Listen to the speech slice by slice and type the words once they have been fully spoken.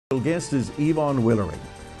Guest is Yvonne Willering.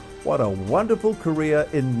 What a wonderful career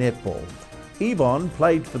in netball. Yvonne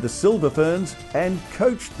played for the Silver Ferns and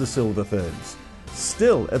coached the Silver Ferns.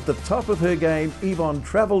 Still at the top of her game, Yvonne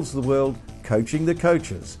travels the world coaching the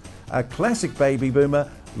coaches. A classic baby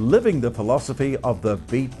boomer living the philosophy of the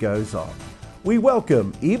beat goes on. We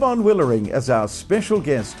welcome Yvonne Willering as our special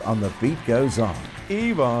guest on The Beat Goes On.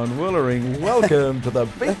 Yvonne Willering, welcome to The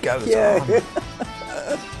Beat Goes On.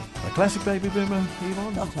 A classic baby boomer,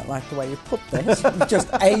 Yvonne? I don't like the way you put that. You've just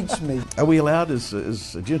aged me. Are we allowed, is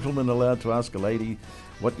a gentleman allowed to ask a lady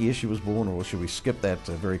what year she was born, or should we skip that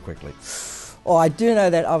very quickly? Oh, I do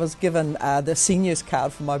know that I was given the seniors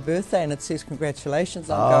card for my birthday and it says congratulations.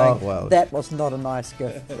 Well, that was not a nice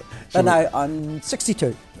gift. But no, I'm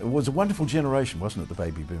 62. It was a wonderful generation, wasn't it, the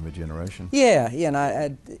baby boomer generation? Yeah,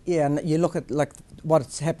 and you look at like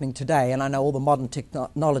what's happening today, and I know all the modern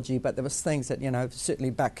technology, but there was things that, certainly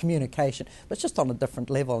about communication, but it's just on a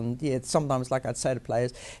different level. And yeah, sometimes, like I'd say to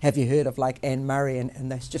players, have you heard of like Anne Murray?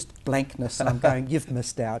 And there's just blankness, and I'm going, you've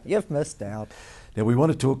missed out. Now, we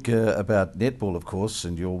want to talk about netball, of course,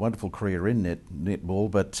 and your wonderful career in netball,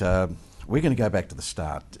 but we're going to go back to the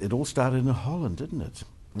start. It all started in Holland, didn't it?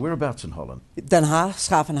 Whereabouts in Holland? Den Haag,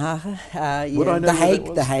 Schavenhagen.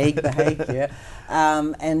 The Hague, yeah.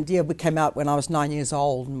 And yeah, we came out when I was 9 years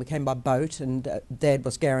old, and we came by boat, and Dad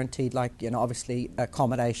was guaranteed, obviously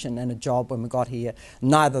accommodation and a job when we got here.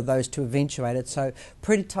 Neither of those two eventuated, so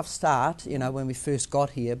pretty tough start, when we first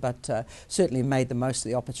got here, but certainly made the most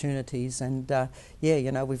of the opportunities, and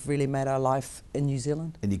we've really made our life in New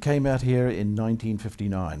Zealand. And you came out here in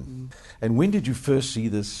 1959. And when did you first see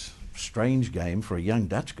this strange game for a young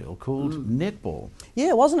Dutch girl called netball? Yeah,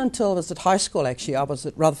 it wasn't until I was at high school, actually. I was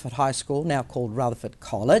at Rutherford High School, now called Rutherford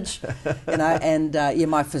College, and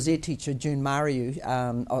my phys ed teacher, June Mariu,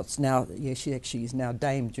 she actually is now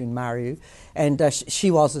Dame June Mariu, and she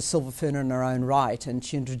was a Silver Fern in her own right, and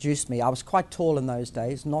she introduced me. I was quite tall in those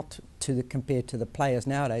days, not compared to the players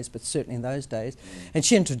nowadays, but certainly in those days. And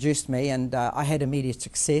she introduced me, and I had immediate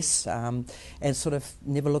success, and sort of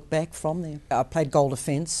never looked back from there. I played goal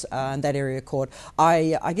defence in that area court.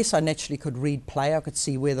 I guess I naturally could read play. I could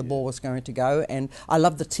see where the ball was going to go, and I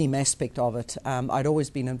loved the team aspect of it. I'd always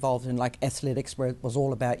been involved in athletics where it was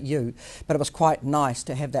all about you, but it was quite nice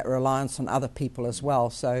to have that reliance on other people as well.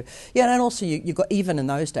 So and also you got, even in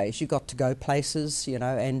those days, you got to go places,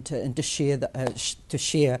 and to share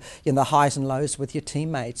the highs and lows with your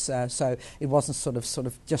teammates. So it wasn't sort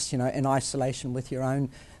of just in isolation with your own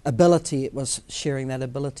ability. It was sharing that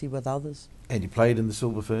ability with others. And you played in the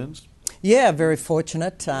Silver Ferns? Yeah, very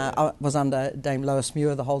fortunate. I was under Dame Lois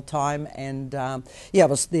Muir the whole time, and I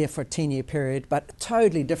was there for a 10-year period, but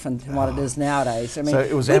totally different than what it is nowadays. I mean,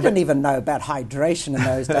 so we didn't even know about hydration in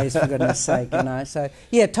those days, for goodness sake, So,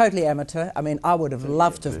 yeah, totally amateur. I mean, I would have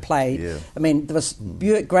loved to have played. Yeah. I mean, there was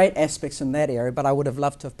great aspects in that area, but I would have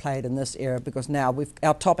loved to have played in this era, because now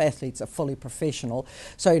our top athletes are fully professional.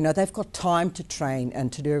 So, they've got time to train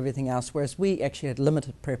and to do everything else, whereas we actually had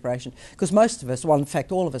limited preparation, because most of us, well, in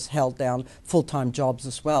fact, all of us held down full-time jobs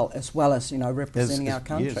as well as representing our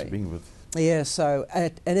country. Yes, being with. Yeah, so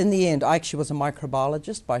and in the end, I actually was a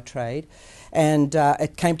microbiologist by trade, and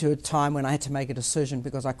it came to a time when I had to make a decision,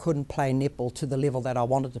 because I couldn't play netball to the level that I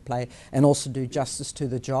wanted to play and also do justice to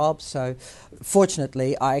the job. So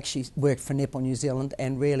fortunately, I actually worked for Netball New Zealand,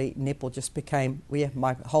 and really netball just became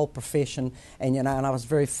my whole profession, and and I was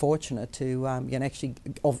very fortunate to actually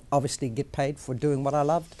obviously get paid for doing what I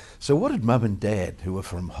loved. So what did Mum and Dad, who were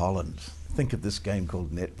from Holland, think of this game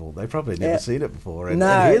called netball? They've probably never seen it before. And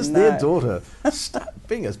here's their daughter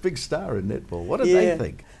being a big star in netball. What did they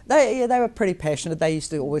think? They were pretty passionate. They used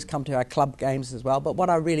to always come to our club games as well. But what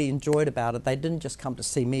I really enjoyed about it, they didn't just come to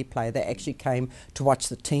see me play. They actually came to watch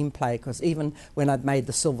the team play, because even when I'd made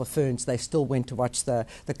the Silver Ferns, they still went to watch the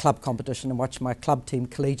club competition and watch my club team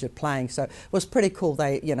collegiate playing. So it was pretty cool. So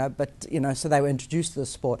they were introduced to the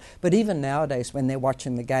sport. But even nowadays, when they're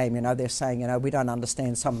watching the game, they're saying, we don't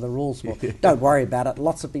understand some of the rules. Well, don't worry about it.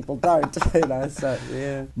 Lots of people don't. So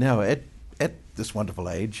yeah. Now, at this wonderful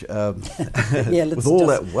age, with all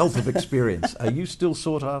that wealth of experience, are you still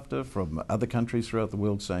sought after from other countries throughout the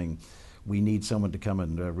world, saying we need someone to come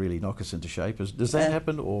and really knock us into shape? Does that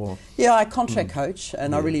happen? Or yeah, I contract coach,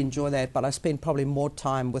 and I really enjoy that, but I spend probably more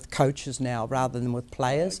time with coaches now rather than with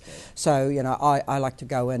players. Okay. So I like to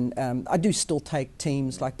go and I do still take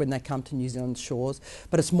teams like when they come to New Zealand shores,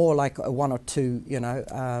 but it's more like a one or two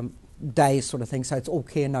days sort of thing, so it's all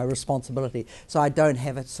care, no responsibility. So I don't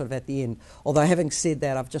have it sort of at the end. Although having said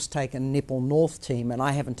that, I've just taken a Netball North team, and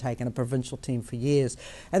I haven't taken a provincial team for years,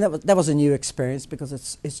 and that was a new experience because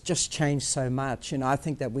it's just changed so much. I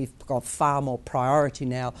think that we've got far more priority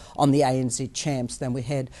now on the ANZ Champs than we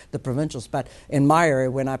had the provincials. But in my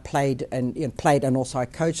area, when I played and also I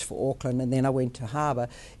coached for Auckland, and then I went to Harbour,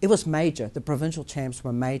 it was major. The provincial champs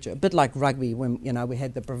were major, a bit like rugby when we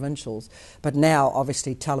had the provincials. But now,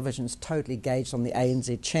 obviously, television's totally gauged on the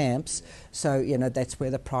ANZ Champs, so that's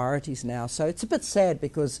where the priorities now. So it's a bit sad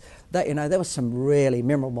because there were some really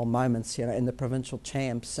memorable moments in the provincial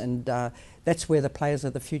champs, and that's where the players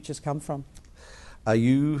of the futures come from.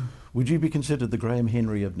 Would you be considered the Graham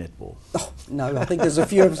Henry of netball? Oh, no, I think there's a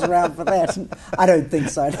few of us around for that. I don't think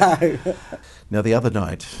so, no. Now, the other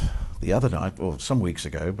night, or some weeks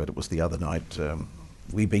ago, but it was the other night,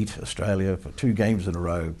 we beat Australia for 2 games in a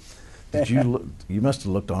row. You must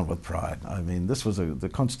have looked on with pride. I mean, this was the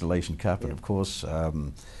Constellation Cup, and of course,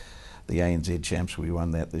 the ANZ Champs, we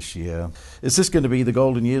won that this year. Is this going to be the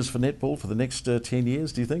golden years for netball for the next 10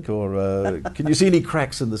 years, do you think? Or can you see any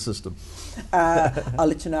cracks in the system? I'll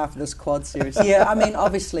let you know after this quad series. Yeah, I mean,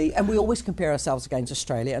 obviously, and we always compare ourselves against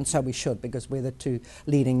Australia, and so we should, because we're the 2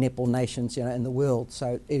 leading netball nations in the world,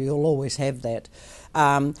 so you'll always have that.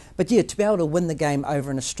 But yeah, to be able to win the game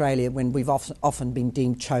over in Australia when we've often been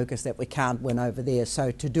deemed chokers that we can't win over there,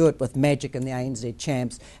 so to do it with Magic and the ANZ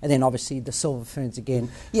Champs, and then obviously the Silver Ferns again,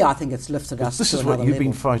 yeah, I think it's lifted us to another level. This is what you've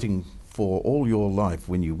been fighting for all your life.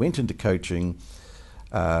 When you went into coaching,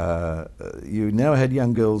 you now had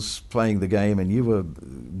young girls playing the game, and you were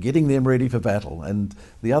getting them ready for battle. And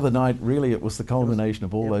the other night, really, it was the culmination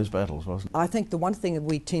of all those battles, wasn't it? I think the one thing that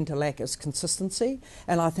we tend to lack is consistency,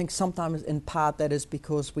 and I think sometimes in part that is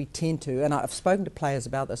because we tend to, and I've spoken to players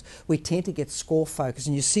about this, we tend to get score focused,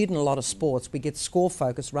 and you see it in a lot of sports, we get score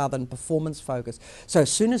focused rather than performance focused. So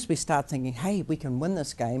as soon as we start thinking, hey, we can win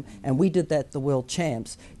this game, and we did that at the World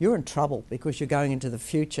Champs, you're in trouble because you're going into the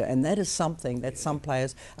future, and that is something that some players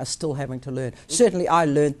are still having to learn. Certainly I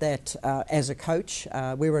learned that as a coach.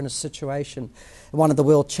 We were in a situation, one of the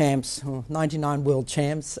world champs, 99 world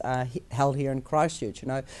champs held here in Christchurch.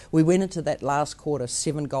 We went into that last quarter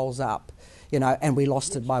 7 goals up, and we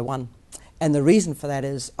lost it by 1. And the reason for that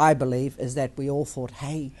is, I believe, is that we all thought,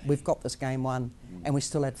 hey, we've got this game won, and we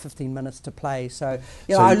still had 15 minutes to play. So,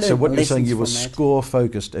 I learned so what you're saying, you were that. score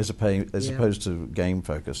focused as opposed to game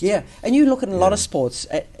focused. Yeah, and you look at a lot of sports,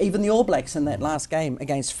 even the All Blacks in that last game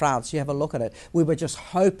against France, you have a look at it. We were just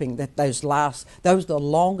hoping that those were the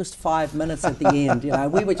longest 5 minutes at the end.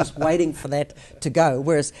 We were just waiting for that to go.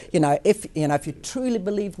 Whereas, if you truly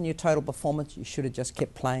believed in your total performance, you should have just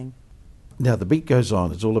kept playing. Now, the beat goes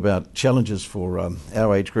on. It's all about challenges for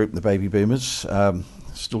our age group, the baby boomers.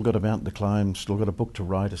 Still got a mountain to climb, still got a book to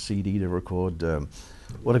write, a CD to record.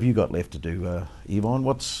 What have you got left to do, Yvonne?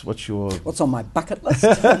 What's on my bucket list?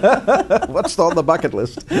 What's on the bucket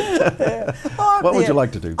list? What would you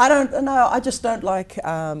like to do? I don't know. I just don't like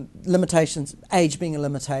limitations, age being a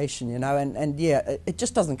limitation, and it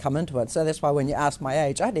just doesn't come into it. So that's why when you ask my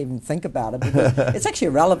age, I didn't even think about it because it's actually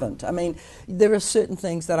irrelevant. I mean, there are certain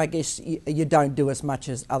things that I guess you don't do as much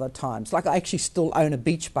as other times. Like I actually still own a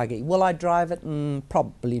beach buggy. Will I drive it?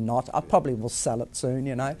 Probably not. I probably will sell it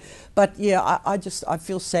soon, But yeah, I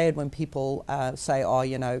feel sad when people say,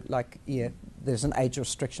 there's an age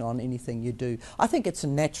restriction on anything you do. I think it's a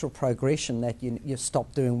natural progression that you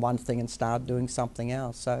stop doing one thing and start doing something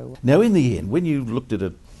else. So now, in the end, when you looked at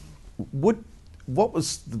it, what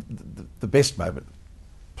was the best moment?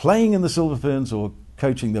 Playing in the Silver Ferns or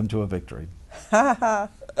coaching them to a victory?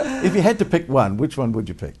 If you had to pick one, which one would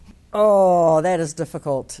you pick? Oh, that is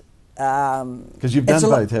difficult. Because you've done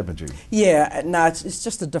both, haven't you? Yeah, no, it's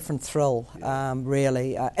just a different thrill,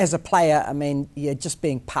 really. As a player, I mean, just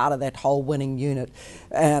being part of that whole winning unit.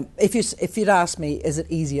 If you'd ask me, is it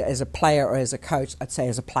easier as a player or as a coach, I'd say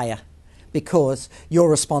as a player. Because your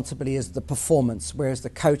responsibility is the performance, whereas the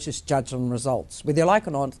coach is judged on results. Whether you like it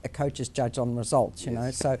or not, a coach is judged on results, you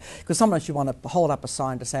know. So, because sometimes you want to hold up a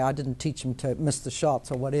sign to say, I didn't teach him to miss the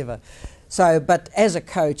shots or whatever. So, but as a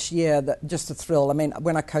coach, just a thrill. I mean,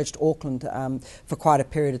 when I coached Auckland for quite a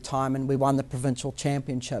period of time and we won the provincial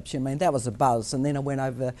championships, that was a buzz. And then I went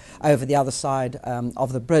over the other side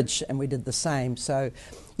of the bridge and we did the same. So,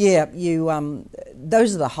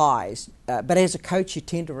 those are the highs. but as a coach, you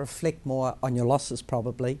tend to reflect more on your losses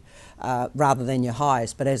probably, rather than your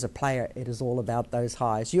highs. But as a player, it is all about those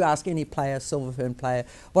highs. You ask any player, Silver Fern player,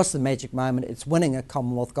 what's the magic moment? It's winning a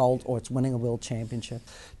Commonwealth Gold or it's winning a World Championship.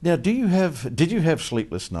 Now, did you have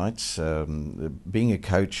sleepless nights, being a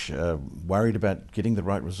coach, worried about getting the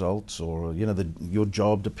right results, or your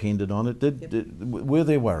job depended on it? Were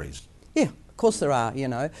there worries? Yeah. Of course there are,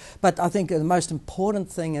 but I think the most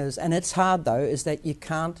important thing is, and it's hard though, is that you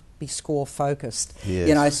can't be score focused.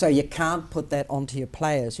 Yes. So you can't put that onto your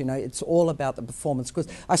players. It's all about the performance. Because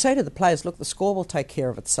I say to the players, look, the score will take care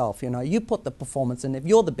of itself. You put the performance in. If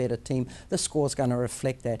you're the better team, the score's going to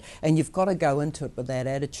reflect that. And you've got to go into it with that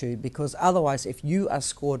attitude, because otherwise, if you are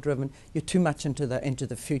score driven, you're too much into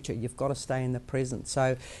the future. You've got to stay in the present.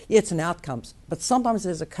 So yeah, it's an outcomes. But sometimes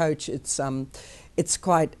as a coach, it's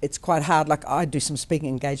quite hard. Like I do some speaking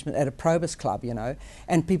engagement at a Probus club,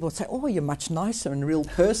 and people say, "Oh, you're much nicer in real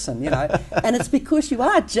person," and it's because you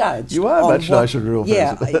are judged. You are much nicer in real person.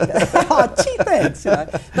 Yeah, oh, gee, thanks.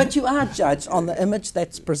 But you are judged on the image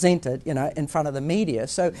that's presented, in front of the media.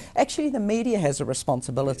 So actually, the media has a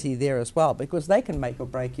responsibility there as well, because they can make or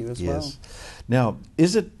break you as well. Now,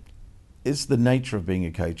 is the nature of being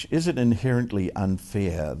a coach, is it inherently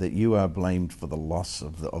unfair that you are blamed for the loss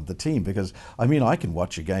of the team? Because, I can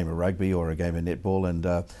watch a game of rugby or a game of netball, and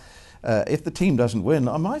if the team doesn't win,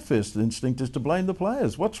 my first instinct is to blame the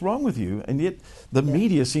players. What's wrong with you? And yet the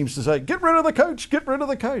media seems to say, get rid of the coach, get rid of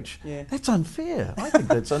the coach. Yeah. That's unfair. I think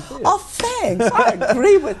that's unfair. Oh, thanks. I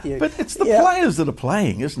agree with you. But it's the players that are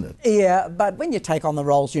playing, isn't it? Yeah, but when you take on the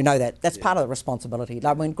roles, that's part of the responsibility.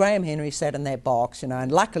 Like when Graham Henry sat in that box,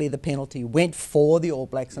 and luckily the penalty went for the All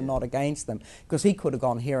Blacks and not against them, because he could have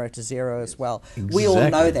gone 0-0 as well. Exactly. We all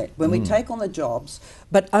know that. When we take on the jobs,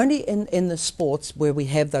 but only in the sports where we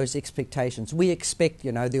have those expectations. We expect,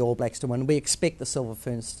 the All Blacks to win. We expect the Silver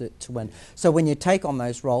Ferns to win. So when you take on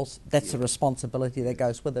those roles, that's the responsibility that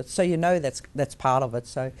goes with it. So that's part of it.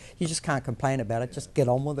 So you just can't complain about it. Just get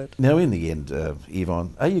on with it. Now, in the end,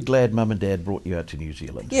 Yvonne, are you glad Mum and Dad brought you out to New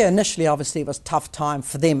Zealand? Yeah, initially, obviously, it was a tough time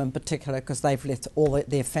for them in particular, because they've left all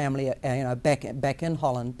their family, back in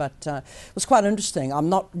Holland. But it was quite interesting. I'm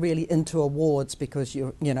not really into awards, because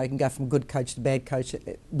you can go from good coach to bad coach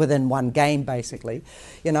within one game, basically.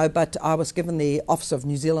 But I was given the Office of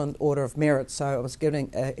New Zealand Order of Merit, so I was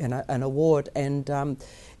given an award, and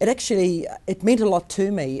it meant a lot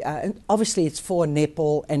to me. And obviously, it's for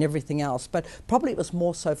netball and everything else, but probably it was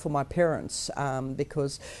more so for my parents,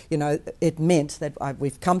 because it meant that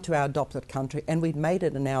we've come to our adopted country and we've made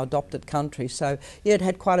it in our adopted country. So yeah, it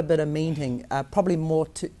had quite a bit of meaning, probably more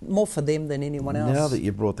for them than anyone else. Now that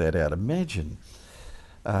you brought that out, imagine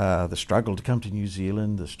the struggle to come to New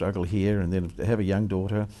Zealand, the struggle here, and then have a young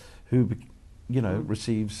daughter who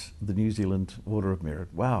receives the New Zealand Order of Merit.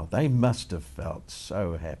 Wow, they must have felt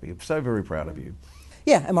so happy. I'm so very proud of you.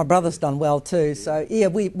 Yeah, and my brother's done well too. So yeah,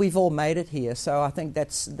 we've all made it here. So I think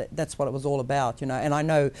that's what it was all about, And I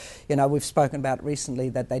know, we've spoken about recently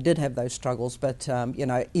that they did have those struggles, but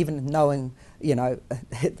even knowing,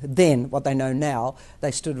 then what they know now,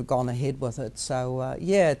 they stood have gone ahead with it. So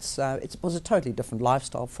it was a totally different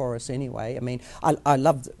lifestyle for us anyway. I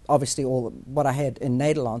loved obviously all what I had in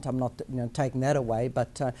Nederland. I'm not taking that away,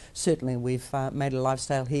 but certainly we've made a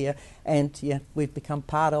lifestyle here, and we've become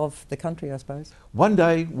part of the country, I suppose. One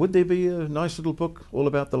day, would there be a nice little book all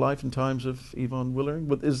about the life and times of Yvonne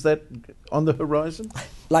Willering? Is that on the horizon?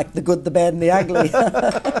 Like the good, the bad and the ugly.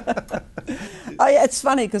 It's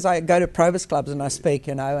funny, because I go to Probus clubs and I speak,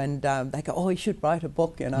 and they go, "Oh, you should write a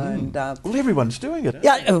book," and well, everyone's doing it.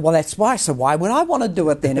 Yeah, well, that's why. So why would I want to do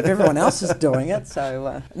it then if everyone else is doing it?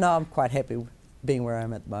 So no, I'm quite happy being where I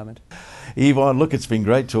am at the moment. Yvonne, look, it's been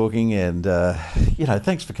great talking, and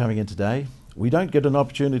thanks for coming in today. We don't get an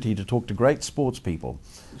opportunity to talk to great sports people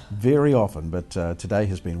very often, but today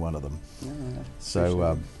has been one of them.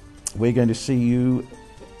 So we're going to see you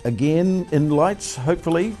again in lights,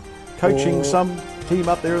 hopefully, coaching some team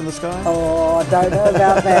up there in the sky. Oh, I don't know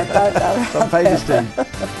about that. Some famous team.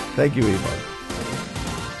 Thank you, Yvonne.